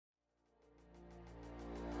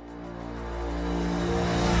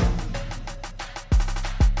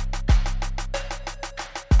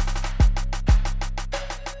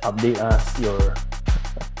update us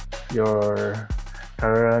your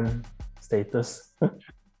current status?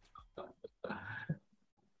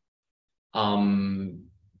 Um,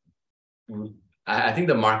 I think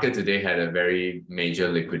the market today had a very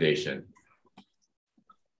major liquidation.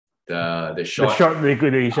 The short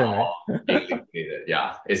Liquidation, right? being liquidated.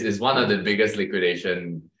 Yeah, it's one of the biggest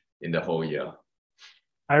liquidation in the whole year.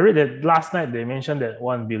 I read that last night they mentioned that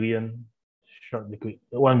 1 billion short liquid,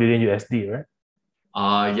 1 billion USD, right?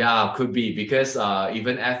 Yeah, could be because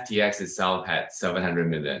even FTX itself had 700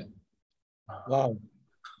 million. Wow.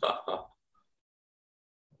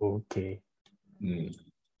 Okay.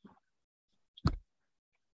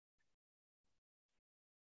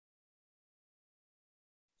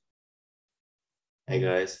 Hey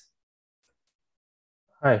guys.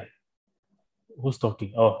 Hi. Who's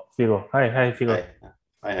talking? Oh, Philo. Hi, Philo.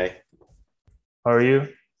 Hi. How are you?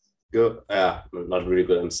 Good. Yeah, not really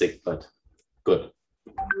good. I'm sick, but good.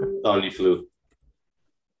 Only flu.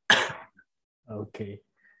 Okay.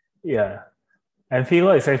 Yeah. And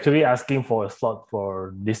Philo is actually asking for a slot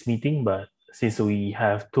for this meeting, but since we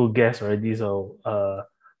have two guests already, so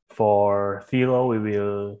for Philo, we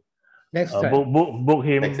will Next time. book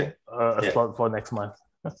him a Yeah. slot for next month.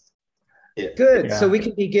 Yeah. Good. Yeah. So we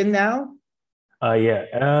can begin now? Yeah,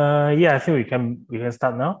 I think we can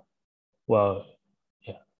start now. Well,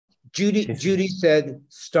 yeah. Judy said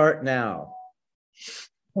start now.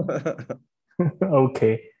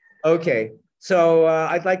 Okay. Okay. So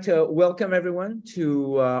I'd like to welcome everyone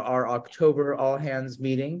to our October all hands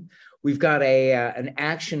meeting. We've got an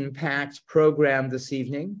action-packed program this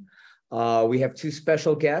evening. We have two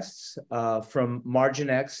special guests from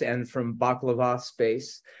MarginX and from Baklava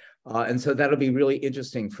Space. And so that'll be really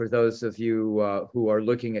interesting for those of you who are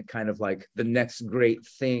looking at kind of like the next great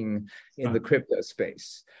thing in the crypto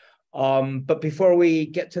space. But before we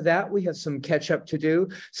get to that, we have some catch up to do.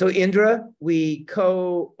 So Indra, we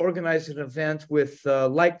co-organized an event with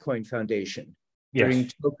Litecoin Foundation during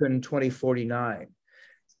Token 2049.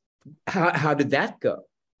 How did that go?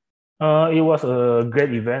 It was a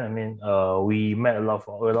great event. I mean, we met a lot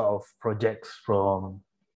of projects from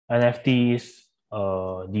NFTs,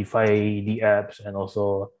 DeFi, the apps, and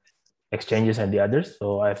also exchanges and the others.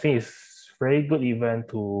 So I think it's very good event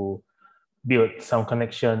to build some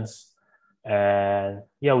connections. And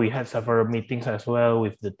yeah, we had several meetings as well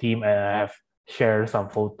with the team, and I have shared some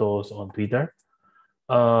photos on Twitter.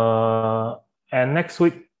 And next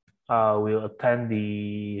week, we'll attend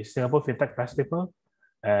the Singapore FinTech Festival.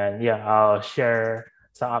 And yeah, I'll share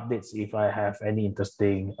some updates if I have any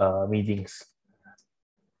interesting meetings.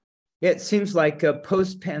 Yeah, it seems like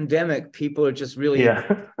post-pandemic, people are just really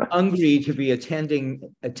hungry to be attending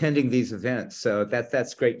these events. So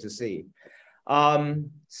that's great to see.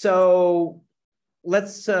 So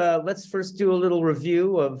let's first do a little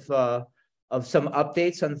review of some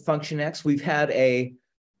updates on FunctionX. We've had a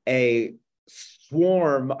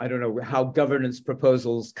swarm. I don't know how governance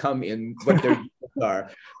proposals come in, what their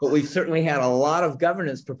are, but we've certainly had a lot of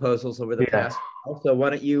governance proposals over the past. So why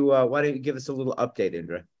don't you give us a little update,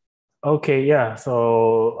 Indra? Okay, yeah.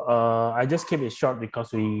 So I just keep it short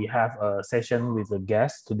because we have a session with a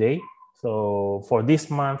guest today. So for this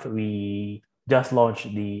month, we just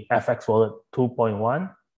launched the FX Wallet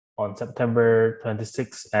 2.1 on September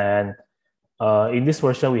 26th. And in this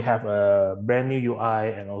version, we have a brand new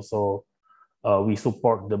UI, and also we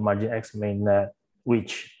support the MarginX mainnet,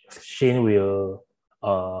 which Shane will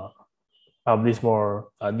publish more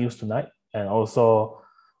news tonight. And also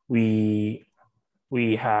we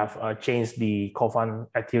have changed the Cofan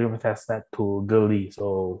Ethereum testnet to Girly.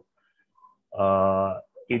 So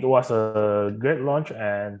it was a great launch,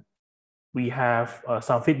 and we have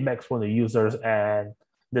some feedbacks from the users, and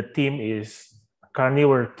the team is currently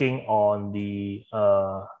working on the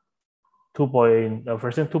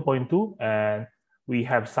version 2.2, and we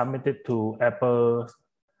have submitted to Apple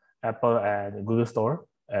and Google Store,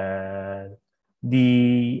 and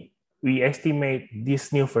we estimate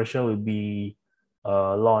this new version will be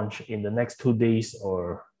launch in the next 2 days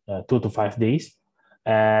or 2 to 5 days.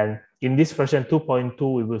 And in this version 2.2,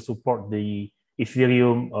 we will support the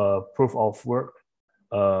Ethereum proof of work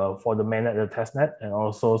for the mainnet and the testnet, and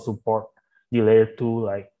also support the layer 2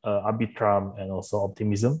 like Arbitrum and also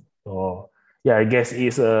Optimism. So yeah, I guess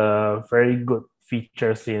it's a very good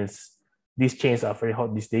feature since these chains are very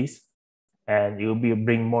hot these days, and it will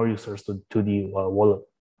bring more users to the wallet.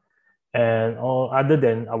 And other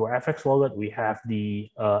than our FX wallet, we have the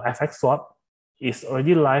FX swap. It's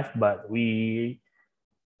already live, but we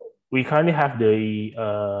currently have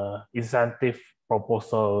the incentive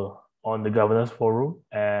proposal on the governance forum,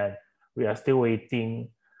 and we are still waiting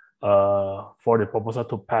for the proposal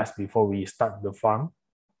to pass before we start the farm.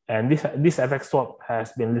 And this FX swap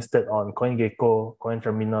has been listed on CoinGecko,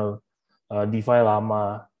 CoinTerminal, DeFi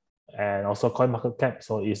Llama, and also CoinMarketCap.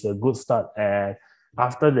 So it's a good start. And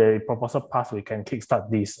after the proposal pass, we can kickstart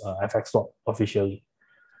this FX swap officially.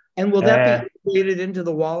 And will that be integrated into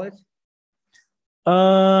the wallet?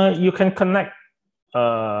 You can connect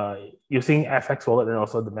using FX wallet and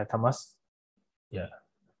also the MetaMask. Yeah.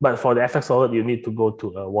 But for the FX wallet, you need to go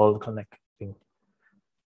to a wallet connect thing.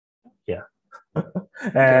 Yeah.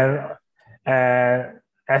 And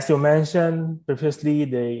as you mentioned previously,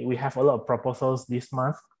 we have a lot of proposals this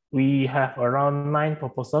month. We have around 9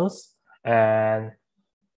 proposals, and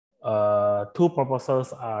 2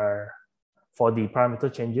 proposals are for the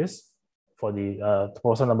parameter changes for the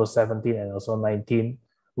proposal number 17 and also 19,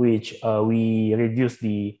 which we reduce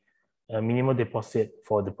the minimum deposit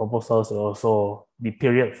for the proposals and also the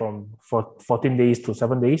period from 14 days to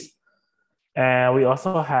 7 days. And we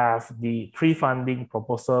also have the pre-funding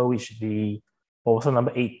proposal, which the proposal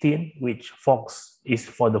number 18, which Fox is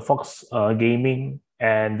for the Fox Gaming,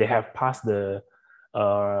 and they have passed the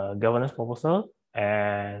governance proposal,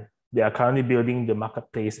 and they are currently building the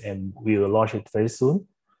marketplace, and we will launch it very soon.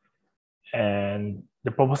 And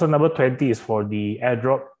the proposal number 20 is for the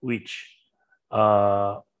airdrop, which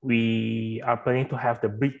we are planning to have the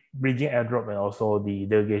bridging airdrop and also the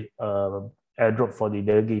airdrop for the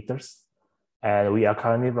delegators. And we are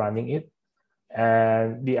currently running it.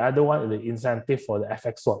 And the other one is the incentive for the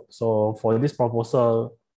FX swap. So for this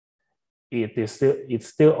proposal, it's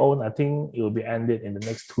still on. I think it will be ended in the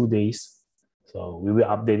next 2 days. So we will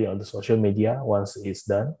update it on the social media once it's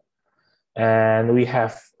done. And we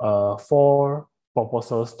have 4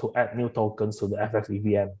 proposals to add new tokens to the FX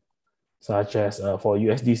EVM, such as for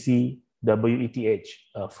USDC, WETH,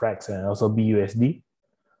 FRAX, and also BUSD.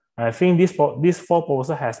 I think these 4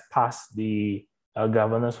 proposals has passed the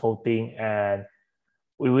governance voting, and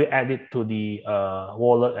we will add it to the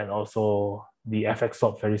wallet and also the FX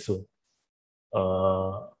swap very soon.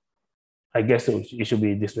 I guess it should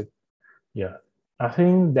be this week. Yeah, I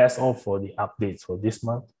think that's all for the updates for this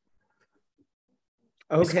month.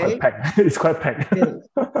 Okay. It's quite packed.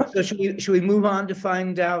 So should we move on to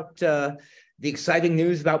find out the exciting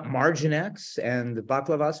news about MarginX and the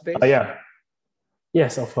baklava space? Yeah.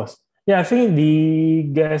 Yes, of course. Yeah, I think the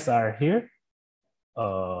guests are here.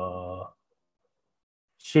 Xin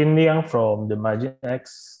Liang from the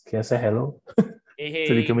MarginX. Can you say hello Hey.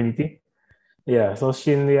 to the community? Yeah, so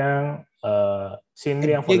Xin Liang for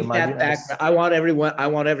the MarginX. I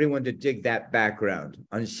want everyone to dig that background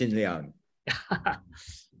on Xin Liang.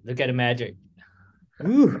 Look at the magic.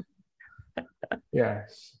 Ooh. Yeah,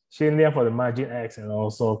 Xin Liang for the MarginX and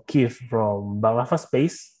also Keith from Baklava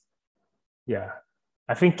Space. Yeah,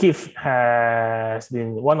 I think Keith has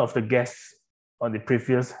been one of the guests on the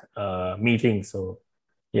previous meeting. So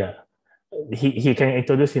yeah, he can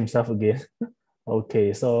introduce himself again.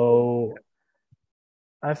 Okay, so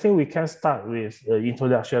I think we can start with the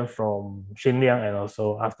introduction from Xin Liang, and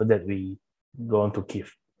also after that we go on to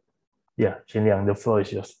Keith. Yeah, Xin Liang, the floor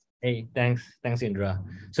is yours. Hey, thanks, Indra.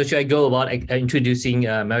 So should I go about introducing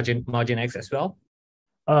MarginX as well?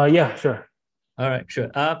 Yeah, sure. All right,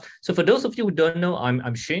 sure. So for those of you who don't know, I'm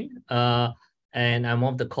Xin, and I'm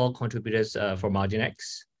one of the core contributors for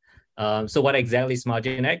MarginX. So what exactly is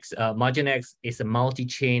MarginX? MarginX is a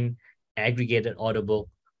multi-chain aggregated order book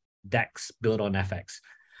DEX built on FX.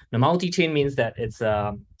 Now, multi-chain means that it's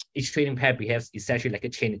each trading pair behaves essentially like a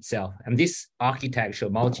chain itself. And this architecture,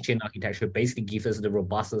 multi-chain architecture, basically gives us the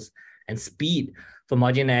robustness and speed for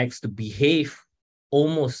MarginX to behave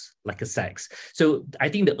almost like a SEX. So I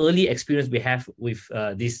think the early experience we have with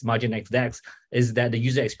this MarginX DEX is that the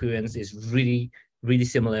user experience is really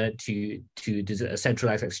similar to a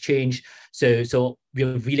centralized exchange. So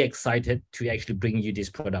we're really excited to actually bring you this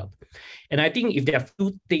product. And I think if there are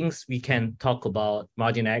 2 things we can talk about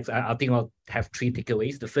MarginX, I think I'll have 3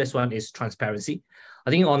 takeaways. The first one is transparency. I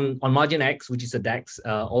think on MarginX, which is a DEX,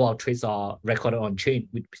 all our trades are recorded on chain,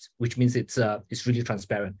 which means it's really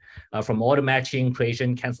transparent. From order matching,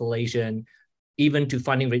 creation, cancellation, even to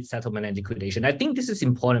funding rate settlement and liquidation. I think this is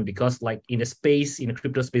important because like in the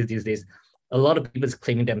crypto space these days, a lot of people is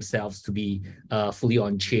claiming themselves to be fully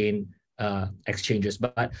on-chain exchanges,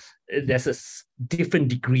 but there's different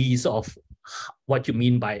degrees of what you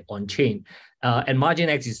mean by on-chain. And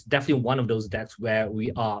MarginX is definitely one of those DEX where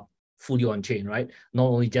we are fully on-chain, right? Not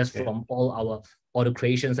only just from all our order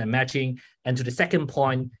creations and matching. And to the second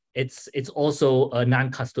point, it's also a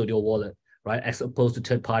non-custodial wallet, right? As opposed to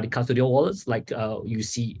third-party custodial wallets, like you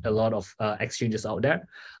see a lot of exchanges out there,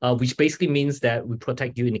 which basically means that we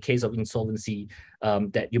protect you in the case of insolvency,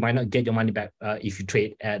 that you might not get your money back if you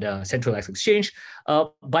trade at a centralized exchange.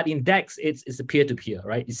 But in DEX, it's a peer-to-peer,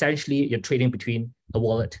 right? Essentially, you're trading between a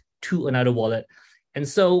wallet to another wallet. And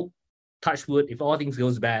so, touch wood, if all things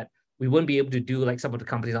goes bad, we won't be able to do like some of the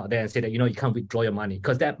companies out there and say that, you can't withdraw your money,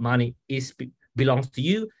 because that money belongs to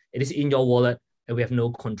you. It is in your wallet, and we have no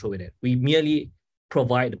control with it. We merely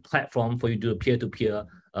provide the platform for you to do a peer-to-peer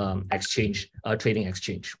exchange, trading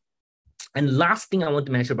exchange. And last thing I want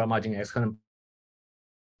to mention about MarginX, kind of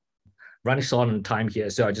running short on time here,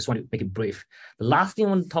 so I just want to make it brief. The last thing I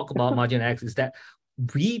want to talk about MarginX is that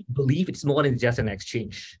we believe it's more than just an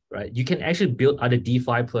exchange, right? You can actually build other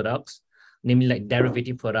DeFi products, namely like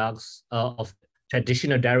derivative products of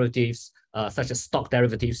traditional derivatives, such as stock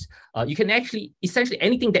derivatives. You can actually, essentially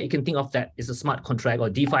anything that you can think of that is a smart contract or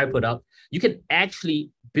DeFi product, you can actually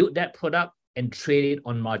build that product and trade it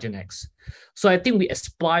on MarginX. So I think we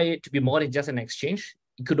aspire to be more than just an exchange.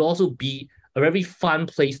 It could also be a very fun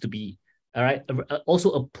place to be. All right. Also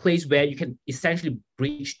a place where you can essentially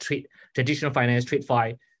bridge traditional finance,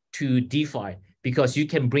 TradeFi to DeFi, because you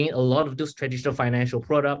can bring a lot of those traditional financial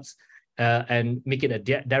products and make it a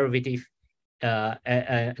derivative,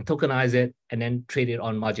 and tokenize it, and then trade it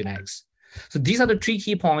on MarginX. So these are the 3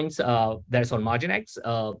 key points that's on MarginX.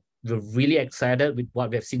 We're really excited with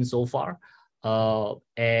what we have seen so far.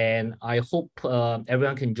 And I hope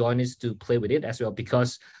everyone can join us to play with it as well,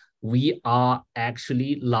 because we are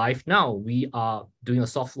actually live now. We are doing a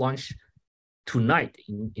soft launch tonight,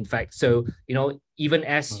 in fact. So, even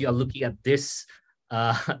as you are looking at this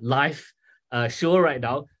live show right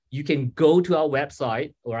now, you can go to our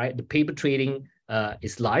website, all right? The paper trading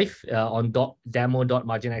is live on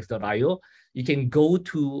demo.marginx.io. You can go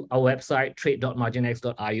to our website,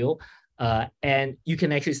 trade.marginx.io, and you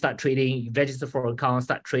can actually start trading, register for an account,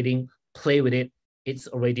 start trading, play with it. It's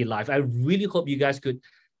already live. I really hope you guys could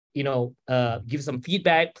give some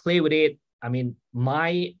feedback, play with it. I mean,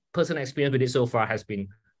 my personal experience with it so far has been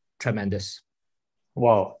tremendous.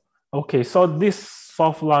 Wow. Okay, so this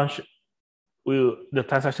soft launch, the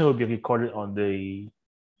transaction will be recorded on the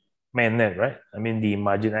mainnet, right? I mean, the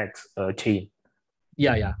MarginX chain.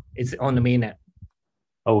 Yeah. It's on the mainnet.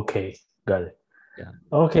 Okay, got it. Yeah.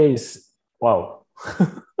 Okay, wow.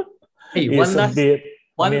 Hey, it's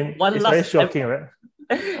very shocking, right?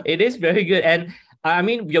 It is very good. And I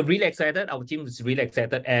mean, we are really excited. Our team is really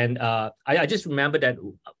excited. And I just remember that,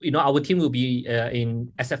 our team will be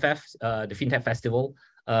in SFF, the FinTech Festival,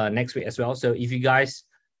 next week as well. So if you guys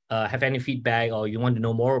have any feedback or you want to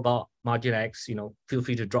know more about MarginX, feel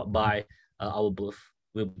free to drop by our booth.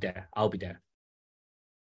 We'll be there. I'll be there.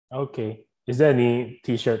 Okay. Is there any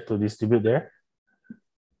T-shirt to distribute there?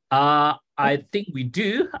 I think we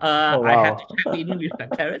do. Wow. I have to check in with my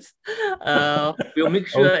parents. We'll make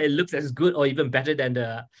sure it looks as good or even better than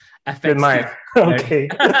the FX. Okay.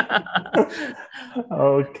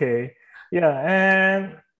 Okay. Yeah,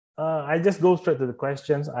 and I just go straight to the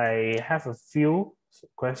questions. I have a few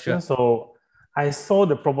questions. Sure. So I saw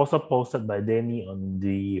the proposal posted by Danny on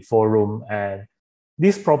the forum, and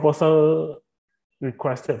this proposal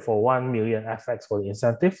requested for 1 million FX for the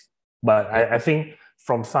incentive. But I think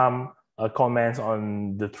from some comments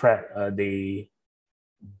on the thread,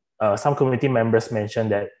 some community members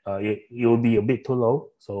mentioned that it will be a bit too low.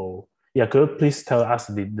 So yeah, could you please tell us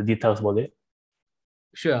the details about it?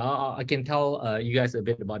 Sure, I can tell you guys a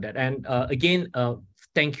bit about that. And again,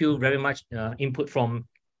 thank you very much input from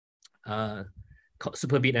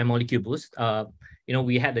Superbit and Molecule Boost.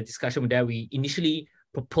 We had a discussion with that. We initially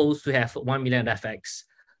proposed to have 1 million FX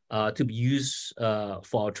to be used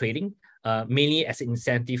for our trading, mainly as an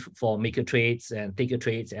incentive for maker trades and taker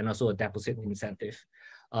trades, and also a deposit incentive.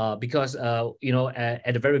 Because at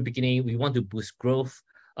the very beginning, we want to boost growth.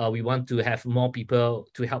 We want to have more people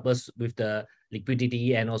to help us with the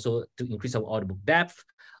liquidity and also to increase our order book depth.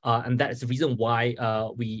 And that is the reason why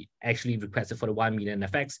we actually requested for the 1 million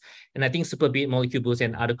FX. And I think Superbit, Molecule Boost,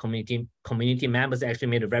 and other community members actually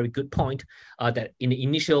made a very good point that in the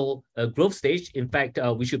initial growth stage, in fact,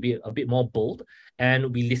 we should be a bit more bold,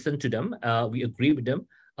 and we listened to them. We agree with them.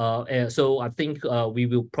 So I think we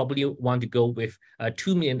will probably want to go with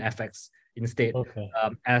 2 million FX instead,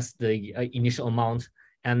 as the initial amount.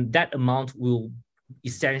 And that amount will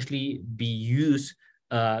essentially be used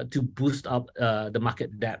to boost up the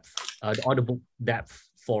market depth, the order book depth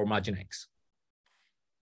for MarginX.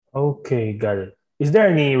 Okay, got it. Is there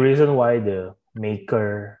any reason why the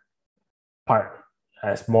maker part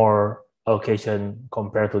has more allocation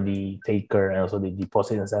compared to the taker and also the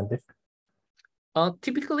deposit incentive?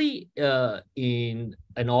 Typically, in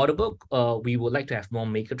an order book, we would like to have more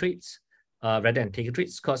maker trades rather than taker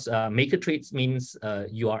trades, because maker trades means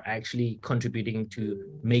you are actually contributing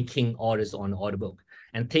to making orders on order book,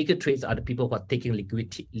 and taker trades are the people who are taking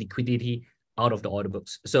liquidity out of the order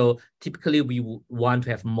books. So typically, we want to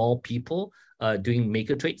have more people doing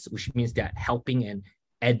maker trades, which means they're helping and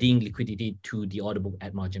adding liquidity to the order book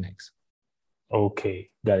at MarginX. Okay,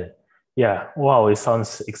 got it. Yeah, wow, it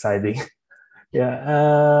sounds exciting.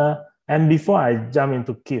 Yeah, and before I jump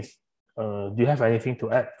into Keith, do you have anything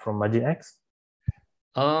to add from MarginX?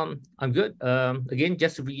 I'm good. Again,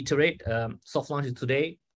 just to reiterate, soft launch is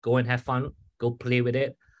today. Go and have fun. Go play with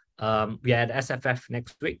it. We are at SFF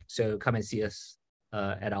next week, so come and see us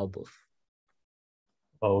at our booth.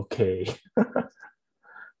 Okay.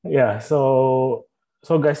 Yeah, so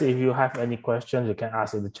guys, if you have any questions, you can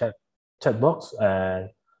ask in the chat box, and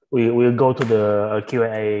we'll go to the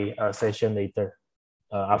Q&A session later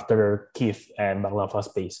after Keith and Baklava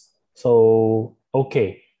Space. So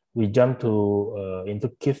okay, we jump to into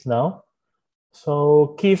Keith now.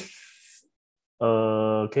 So Keith,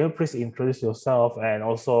 can you please introduce yourself and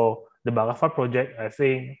also the Baklava project? I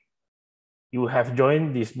think you have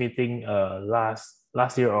joined this meeting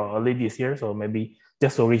last year or early this year, so maybe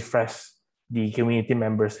just to refresh the community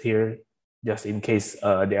members here, just in case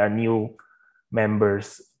there are new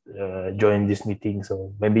members join this meeting.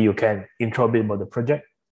 So maybe you can intro a bit about the project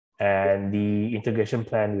and the integration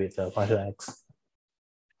plan with FunctionX.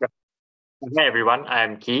 Hi everyone,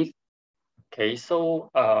 I'm Keith. Okay, so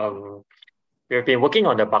we've been working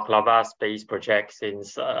on the Baklava Space project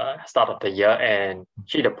since start of the year, and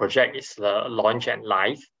actually the project is launched and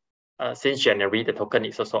live since January. The token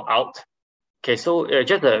is also out. Okay, so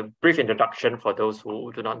just a brief introduction for those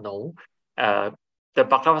who do not know. The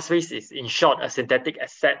Baklava Space is, in short, a synthetic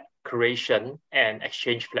asset creation and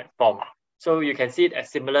exchange platform. So you can see it as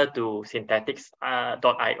similar to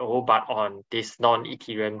synthetics.io, but on this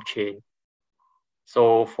non-Ethereum chain.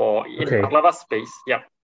 So in Baklava Space, yeah,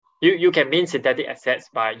 you can mint synthetic assets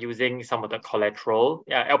by using some of the collateral,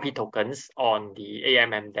 LP tokens on the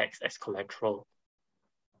AMM DEX as collateral.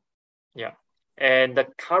 Yeah. And the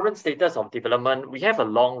current status of development, we have a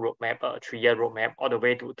long roadmap, a 3-year roadmap, all the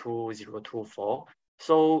way to 2024.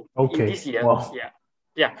 So in this year, wow.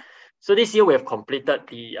 yeah. So this year we have completed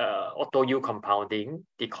the auto U compounding,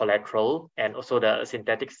 the collateral, and also the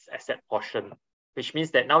synthetic asset portion, which means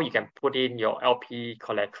that now you can put in your LP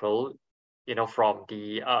collateral, from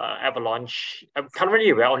the Avalanche.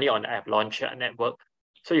 Currently, we're only on the Avalanche network.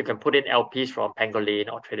 So you can put in LPs from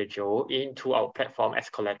Pangolin or Trader Joe into our platform as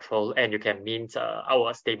collateral, and you can mint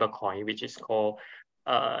our stablecoin, which is called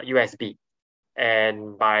USB.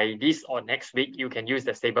 And by this or next week, you can use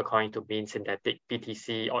the stablecoin to mint synthetic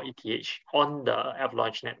BTC or ETH on the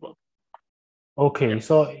Avalanche network. Okay,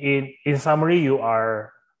 so in summary, you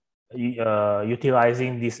are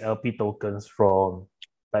utilizing these LP tokens from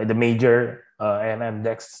like the major AMM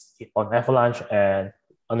DEX on Avalanche and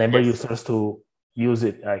enable users to use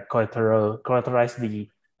it, like collateralize the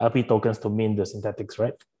LP tokens to mint the synthetics,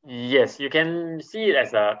 right? Yes, you can see it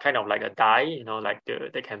as a kind of like a DAI, like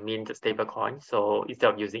they can mint the stable coin. So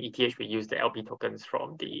instead of using ETH, we use the LP tokens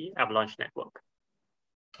from the Avalanche network.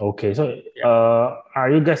 Okay, so are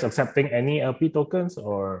you guys accepting any LP tokens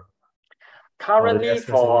or? Currently,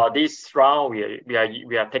 for this round,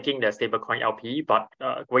 we are taking the stablecoin LP, but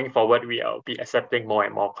going forward, we will be accepting more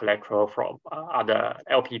and more collateral from other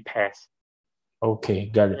LP pairs. Okay,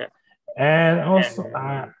 got it. Yeah. And also,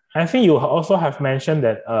 I think you also have mentioned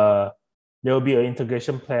that there will be an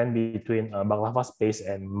integration plan between Baklava Space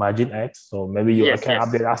and MarginX. So maybe you can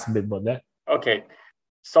update us a bit about that. Okay.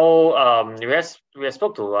 So we have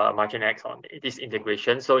spoke to MarginX on this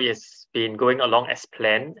integration. So it's been going along as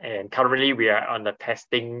planned, and currently we are on the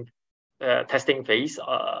testing phase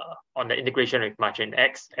on the integration with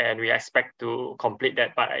MarginX, and we expect to complete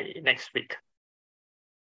that by next week.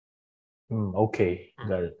 Okay,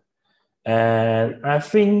 got it. And I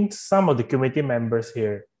think some of the community members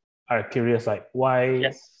here are curious, like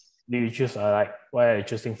why do you choose why are you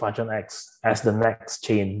choosing FunctionX as the next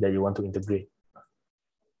chain that you want to integrate?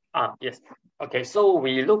 Yes. Okay, so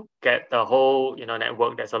we look at the whole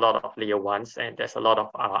network. There's a lot of layer ones, and there's a lot of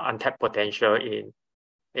untapped potential in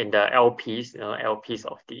the LPs, LPs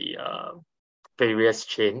of the various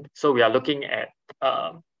chain. So we are looking at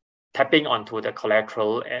tapping onto the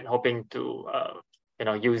collateral and hoping to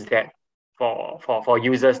use that for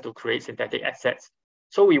users to create synthetic assets.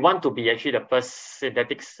 So we want to be actually the first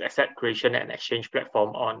synthetic asset creation and exchange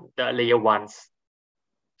platform on the layer ones.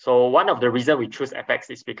 So one of the reasons we choose FX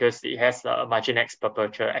is because it has a MarginX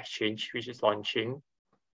perpetual exchange, which is launching.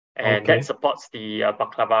 and Okay. that supports the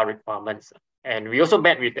baklava requirements. And we also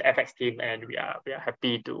met with the FX team, and we are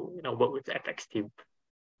happy to work with the FX team.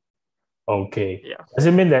 Okay. Yeah. Does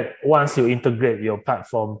it mean that once you integrate your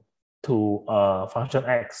platform to Function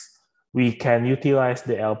X, we can utilize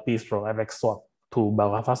the LPs from FX Swap to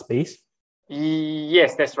baklava space?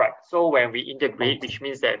 Yes, that's right. So when we integrate, Okay. which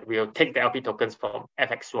means that we'll take the LP tokens from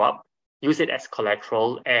FX Swap, use it as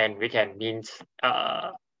collateral, and we can mint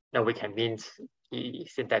the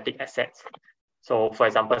synthetic assets. So for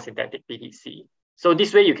example, synthetic BTC. So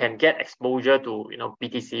this way you can get exposure to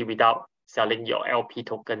BTC without selling your LP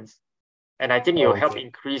tokens. And I think it will help Okay.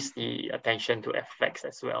 increase the attention to FX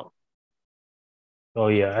as well. Oh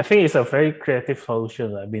yeah, I think it's a very creative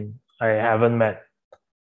solution. I mean, I haven't met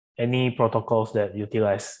any protocols that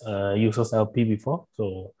utilize users LP before.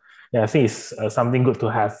 So yeah, I think it's something good to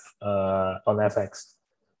have on FX.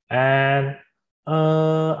 And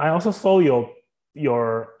I also saw your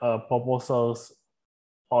proposals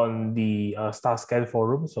on the StarScan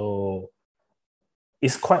forum. So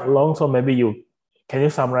it's quite long. So maybe can you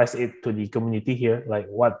summarize it to the community here? Like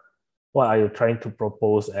what are you trying to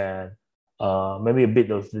propose, and maybe a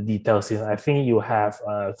bit of the details. Since I think you have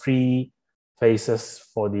 3 phases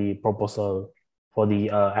for the proposal for the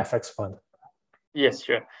FX fund. Yes,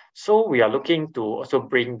 sure. So we are looking to also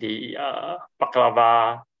bring the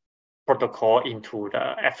baklava protocol into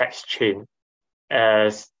the FX chain.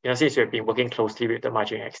 As since we've been working closely with the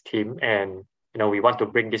MarginX team, and we want to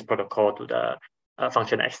bring this protocol to the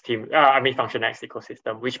FunctionX team. FunctionX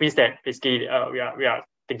ecosystem, which means that basically we are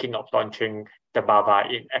thinking of launching the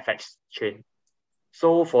BAVA in FX chain.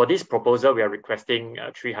 So for this proposal, we are requesting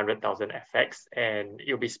 300,000 FX, and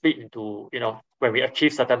it'll be split into when we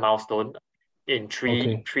achieve certain milestone in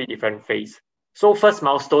three different phases. So first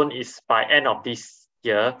milestone is by end of this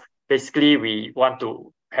year. Basically, we want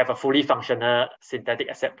to have a fully functional synthetic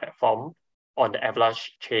asset platform on the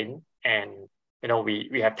Avalanche chain, and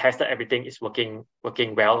we have tested everything is working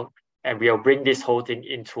well, and we'll bring this whole thing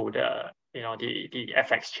into the the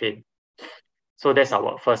FX chain. So that's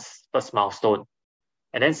our first milestone.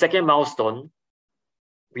 And then second milestone,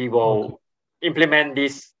 we will implement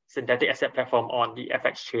this synthetic asset platform on the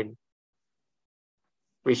FX chain,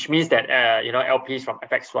 which means that LPs from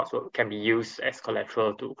FX swaps can be used as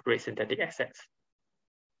collateral to create synthetic assets.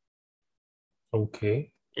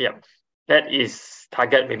 Okay. Yeah, that is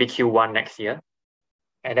target maybe Q1 next year,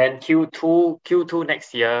 and then Q2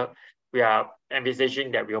 next year, we are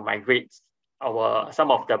envisaging that we'll migrate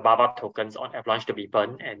some of the BABA tokens on Avalanche to be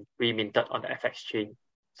burned and reminted on the FX chain,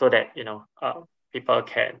 so that people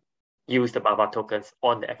can use the BABA tokens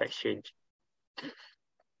on the FX exchange.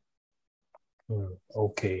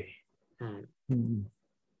 Okay.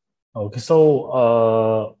 Okay.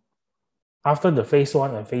 So after the phase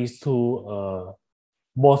 1 and phase 2,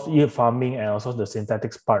 both yield farming and also the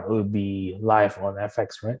synthetics part will be live on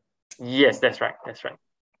FX, right? Yes, that's right.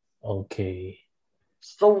 Okay.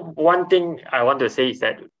 So one thing I want to say is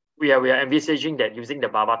that we are envisaging that using the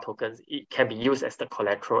BABA tokens, it can be used as the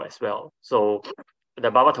collateral as well. So the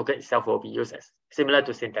BABA token itself will be used as similar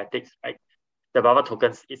to synthetics, right? The BABA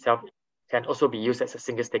tokens itself can also be used as a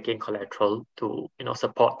single staking collateral to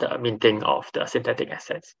support the minting of the synthetic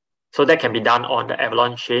assets. So that can be done on the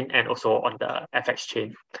Avalanche chain and also on the FX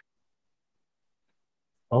chain.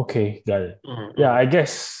 Okay, got it. Yeah, I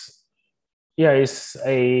guess. Yeah, it's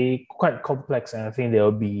a quite complex, and I think there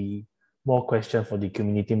will be more questions for the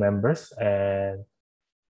community members. And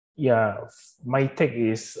yeah, my take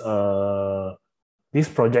is this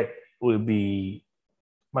project will be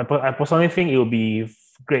I personally think it will be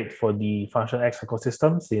great for the Function X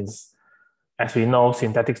ecosystem, since as we know,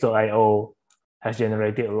 synthetics.io has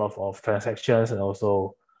generated a lot of transactions, and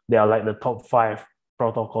also they are like the top 5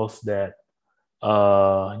 protocols that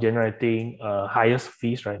generating highest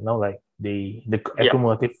fees right now, like the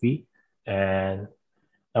accumulative fee. And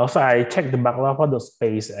also I checked the baklava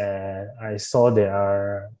space, and I saw there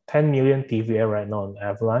are 10 million TVL right now on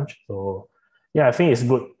Avalanche. So yeah, I think it's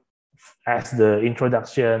good as the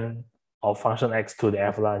introduction of Function X to the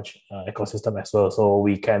Avalanche ecosystem as well, so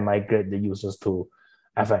we can migrate the users to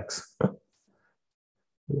FX.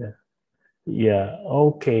 Yeah.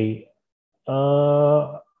 Okay.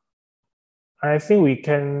 I think we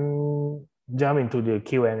can jump into the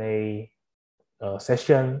Q&A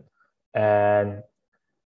session, and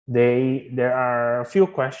there are a few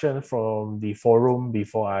questions from the forum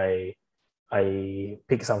before I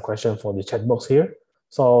pick some questions for the chat box here.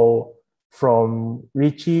 So from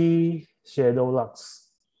Richie Shadowlux,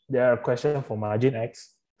 there are questions for Margin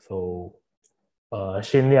X. So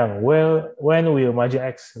Xin Liang, when will Margin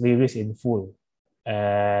X release in full?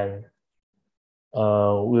 And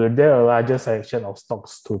will there a larger selection of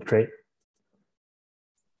stocks to trade?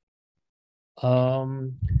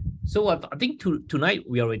 So I think tonight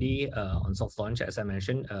we already on soft launch, as I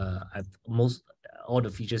mentioned. All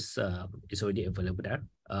the features is already available there.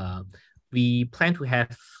 We plan to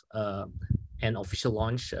have an official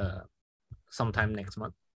launch sometime next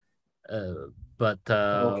month. But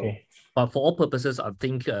for all purposes, I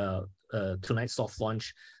think tonight's soft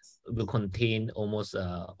launch will contain almost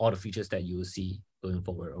all the features that you will see going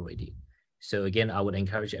forward already. So again, I would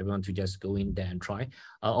encourage everyone to just go in there and try.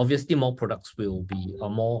 Obviously, more products will be,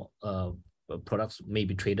 more products may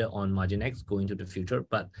be traded on MarginX going into the future,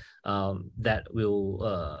 but that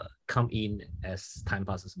will come in as time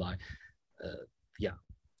passes by. Yeah.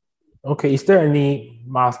 Okay, is there any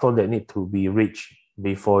milestone that need to be reached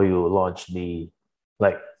before you launch the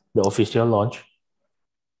official launch?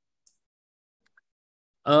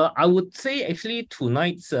 I would say actually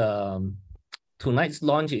tonight's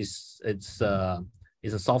launch is a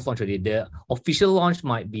soft launch already. The official launch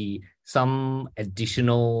might be some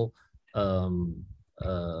additional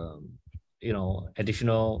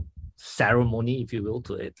additional ceremony, if you will,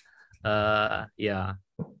 to it. Yeah.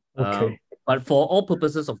 Okay. But for all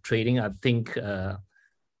purposes of trading, I think the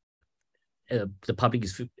public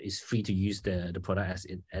is free to use the product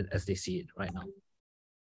as they see it right now.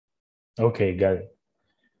 Okay, got it.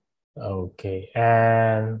 Okay,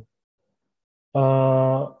 and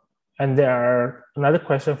there are another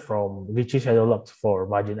question from Richie Shadowlocks for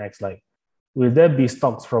MarginX, like, will there be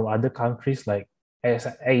stocks from other countries like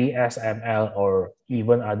ASML or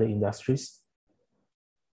even other industries?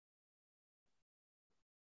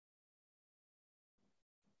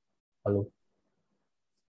 Hello.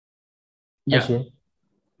 Yeah.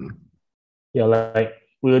 Yeah, like,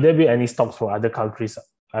 will there be any stocks from other countries?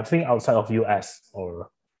 I think outside of US or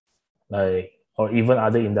even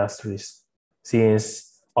other industries.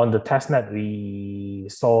 Since on the testnet we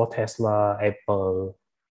saw Tesla, Apple,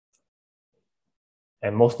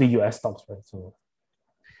 and mostly US stocks, right? So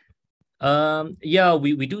yeah,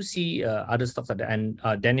 we do see other stocks like that, and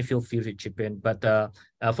Danny feel free to chip in. But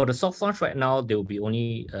for the soft launch right now, there will be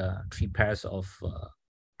only 3 pairs of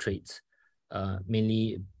trades,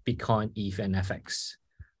 mainly Bitcoin, ETH, and FX.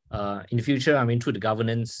 In the future, I mean, through the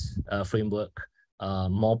governance framework,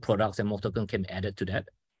 more products and more tokens can be added to that.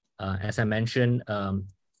 As I mentioned,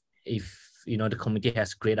 if the committee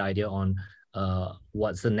has a great idea on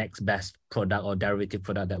what's the next best product or derivative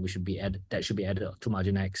product that should be added to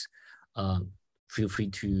MarginX, feel free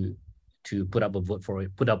to put up a vote for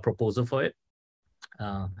it, put up a proposal for it,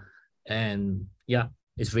 and yeah,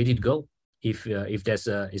 it's ready to go if there's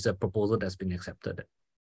a proposal that's been accepted.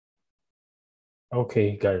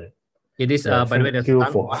 okay, got it. It is by the way, there's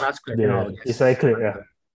one last question. It's very clear. Yeah.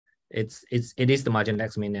 It is the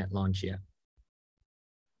MarginX mainnet launch. Yeah.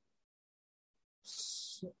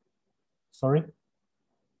 Sorry,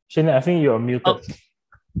 Shane, I think you're muted. Oh.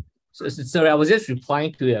 Sorry, I was just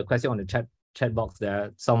replying to a question on the chat box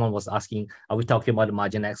there. Someone was asking, are we talking about the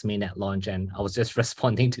MarginX mainnet launch? And I was just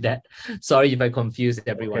responding to that. Sorry if I confused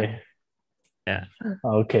everyone. Okay. Yeah.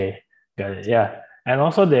 Okay, got it. Yeah. And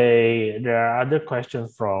also there are other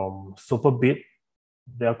questions from Superbit.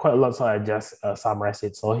 There are quite a lot, so I just summarize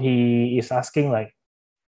it. So he is asking, like,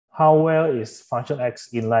 how well is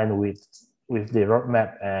FunctionX in line with the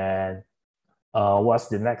roadmap, and what's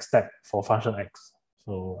the next step for FunctionX?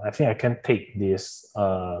 So I think I can take these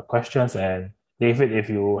questions, and David, if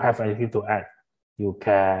you have anything to add, you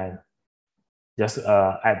can just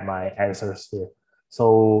add my answers here.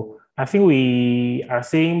 So I think we are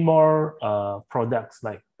seeing more products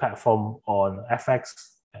like platform on FX.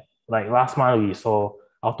 Like last month, we saw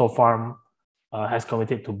AutoFarm has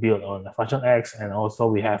committed to build on FunctionX, and also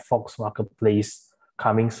we have Fox Marketplace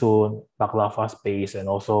coming soon, Baklava Space, and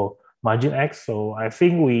also MarginX. So I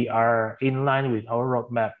think we are in line with our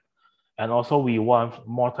roadmap, and also we want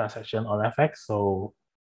more transaction on FX. So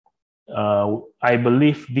I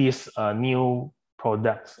believe these new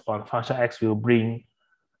products on FunctionX will bring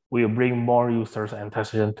more users and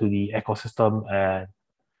transaction to the ecosystem. And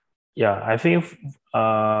yeah, I think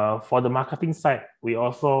for the marketing side, we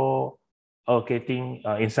also allocating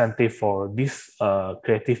incentive for these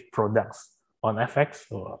creative products on FX.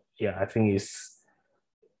 So yeah, I think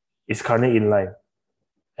it's currently in line.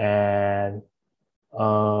 And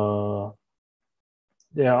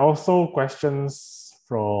there are also questions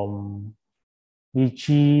from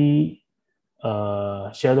Richie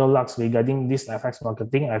Shadowlux regarding this FX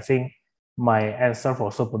marketing. I think my answer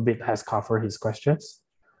for Superbit has covered his questions,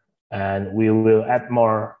 and we will add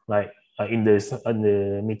more like in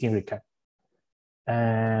the meeting recap.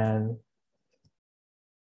 And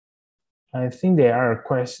I think there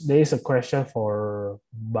is a question for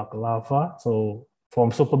Baklava. So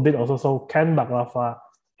from Superbit also, so can Baklava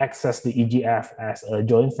access the EGF as a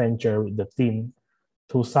joint venture with the team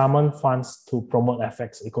to summon funds to promote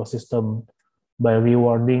FX ecosystem by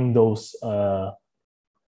rewarding those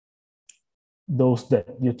that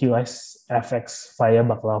utilize FX via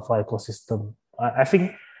Baklava ecosystem? I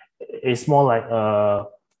think it's more like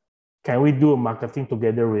can we do marketing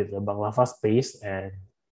together with the Baklava space? And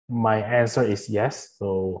my answer is yes.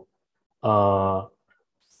 So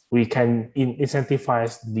we can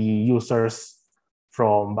incentivize the users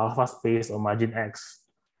from Baklava space or Margin X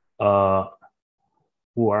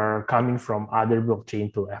who are coming from other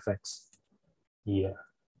blockchain to FX. Yeah.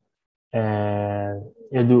 And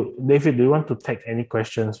yeah, David, do you want to take any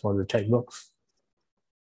questions for the chat box?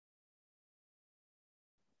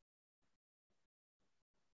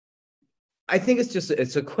 I think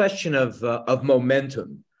it's a question of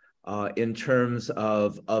momentum in terms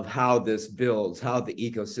of how this builds, how the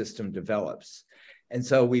ecosystem develops. And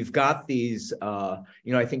so we've got these,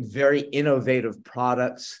 I think very innovative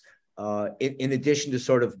products in addition to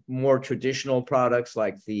sort of more traditional products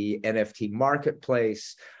like the NFT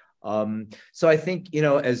marketplace. So I think,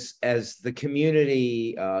 as the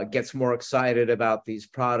community gets more excited about these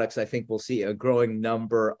products, I think we'll see a growing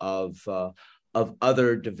number of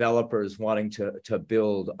other developers wanting to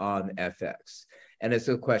build on FX. And it's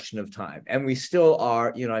a question of time. And we still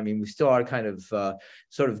are, we still are kind of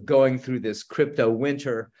sort of going through this crypto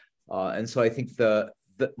winter. And so I think the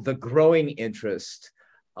growing interest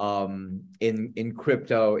in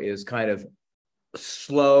crypto is kind of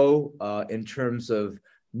slow in terms of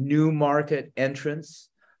new market entrants.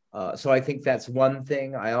 So I think that's one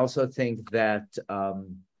thing. I also think that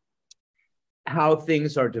how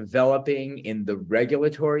things are developing in the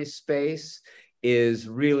regulatory space is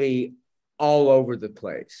really all over the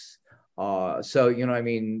place. So,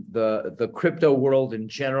 the crypto world in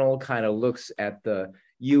general kind of looks at the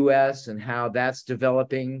US and how that's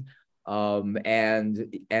developing. And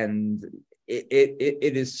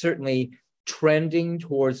it is certainly trending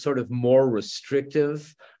towards sort of more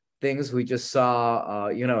restrictive things. We just saw,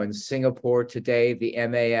 in Singapore today, the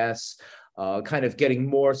MAS kind of getting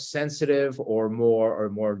more sensitive or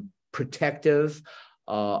more protective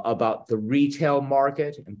about the retail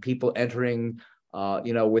market and people entering,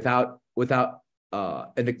 without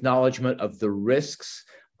an acknowledgement of the risks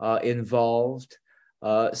involved.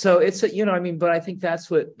 So it's but I think that's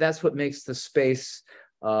what makes the space,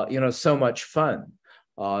 so much fun,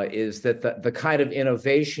 is that the kind of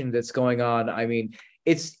innovation that's going on. I mean,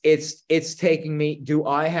 it's taking me. Do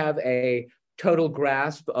I have a total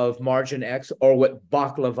grasp of Margin X or what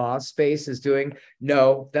Baklava space is doing?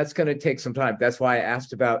 No, that's going to take some time. That's why I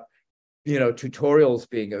asked about, tutorials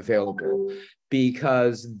being available,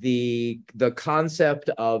 because the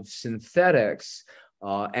concept of synthetics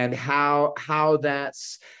and how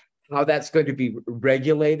that's going to be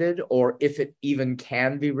regulated, or if it even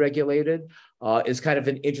can be regulated, is kind of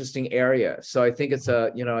an interesting area. So I think it's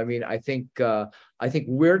I think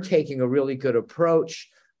we're taking a really good approach,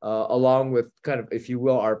 along with kind of, if you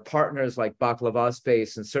will, our partners like Baklava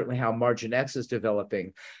Space, and certainly how Margin X is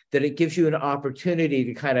developing, that it gives you an opportunity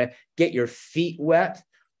to kind of get your feet wet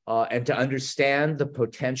and to understand the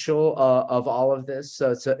potential of all of this.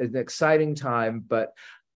 So it's an exciting time. But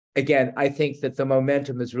again, I think that the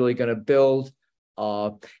momentum is really going to build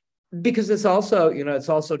because it's also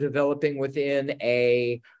developing within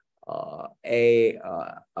a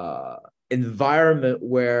environment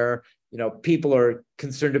where people are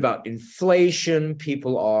concerned about inflation,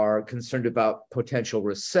 people are concerned about potential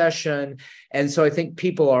recession, and so I think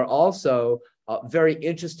people are also very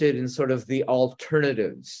interested in sort of the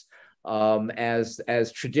alternatives.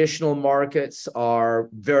 As traditional markets are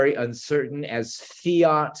very uncertain, as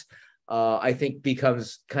fiat I think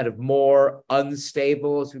becomes kind of more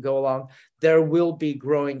unstable as we go along, there will be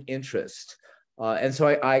growing interest. And so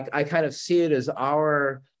I kind of see it as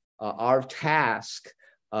our task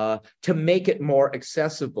to make it more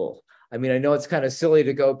accessible. I mean, I know it's kind of silly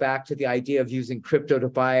to go back to the idea of using crypto to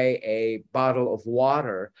buy a bottle of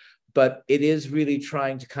water, but it is really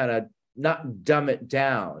trying to kind of not dumb it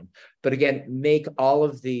down, but again, make all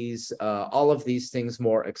of these things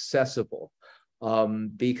more accessible.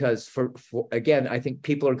 Because for again, I think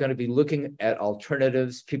people are going to be looking at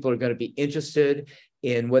alternatives. People are going to be interested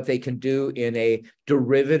in what they can do in a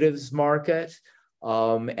derivatives market.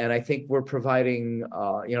 And I think we're providing,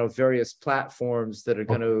 various platforms that are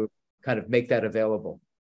going to kind of make that available.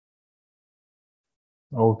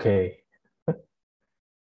 Okay.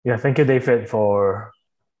 Yeah, thank you, David, for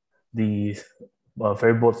the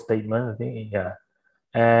very bold statement. I think, yeah.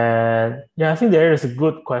 And yeah, I think there is a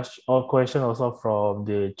good question also from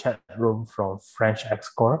the chat room from French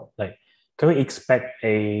Xcore. Like, can we expect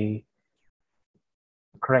a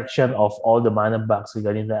correction of all the minor bugs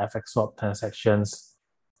regarding the FX swap transactions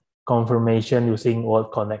confirmation using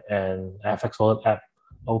Wallet Connect and FX Wallet app?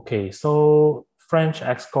 Okay, so French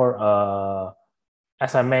Xcore,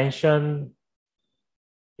 as I mentioned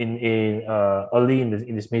in early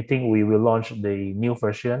in this meeting, we will launch the new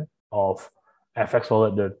version of FX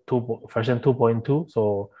Wallet, version 2.2.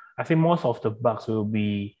 So I think most of the bugs will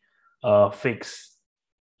be fixed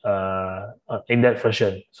in that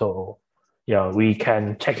version. So yeah, we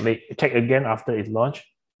can check again after it's launched.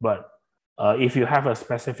 But if you have a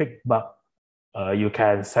specific bug, you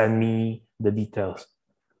can send me the details.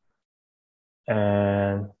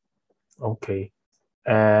 And okay.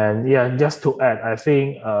 And yeah, just to add, I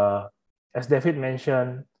think as David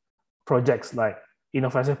mentioned, projects like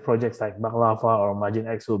innovative projects like Baklava or Margin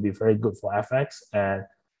X will be very good for FX. And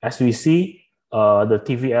as we see, the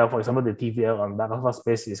TVL, for example, the TVL on Baklava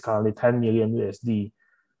space is currently 10 million USD.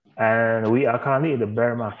 And we are currently in the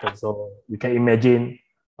bear market. So you can imagine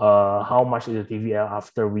how much is the TVL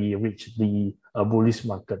after we reach the bullish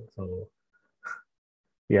market. So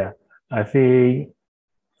yeah, I think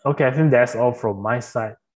that's all from my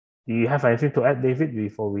side. Do you have anything to add, David,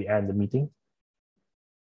 before we end the meeting?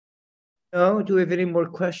 No, do we have any more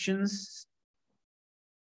questions?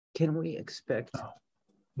 Can we expect?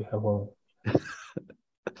 We have one.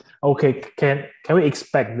 Okay, can we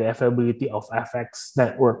expect the availability of FX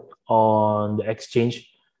network on the exchange?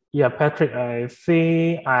 Yeah, Patrick, I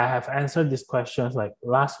think I have answered these questions like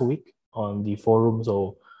last week on the forum.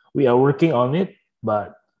 So we are working on it,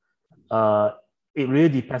 but it really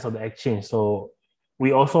depends on the exchange. So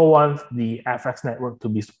we also want the FX network to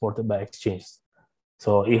be supported by exchange.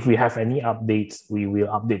 So if we have any updates, we will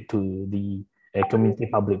update to the community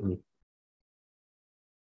publicly.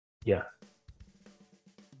 Yeah.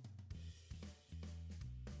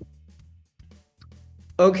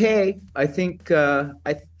 Okay, I think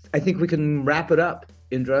I think we can wrap it up,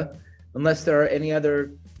 Indra, unless there are any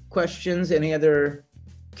other questions, any other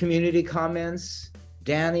community comments.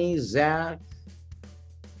 Danny, Zach,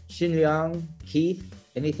 Xinliang, Keith,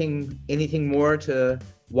 anything more to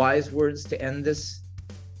wise words to end this?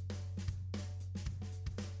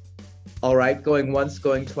 All right, going once,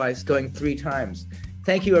 going twice, going 3 times.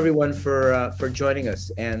 Thank you, everyone, for joining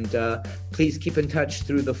us, and please keep in touch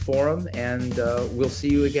through the forum, and we'll see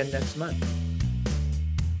you again next month.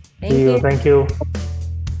 Thank you.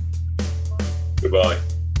 Goodbye.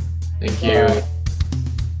 Thank you.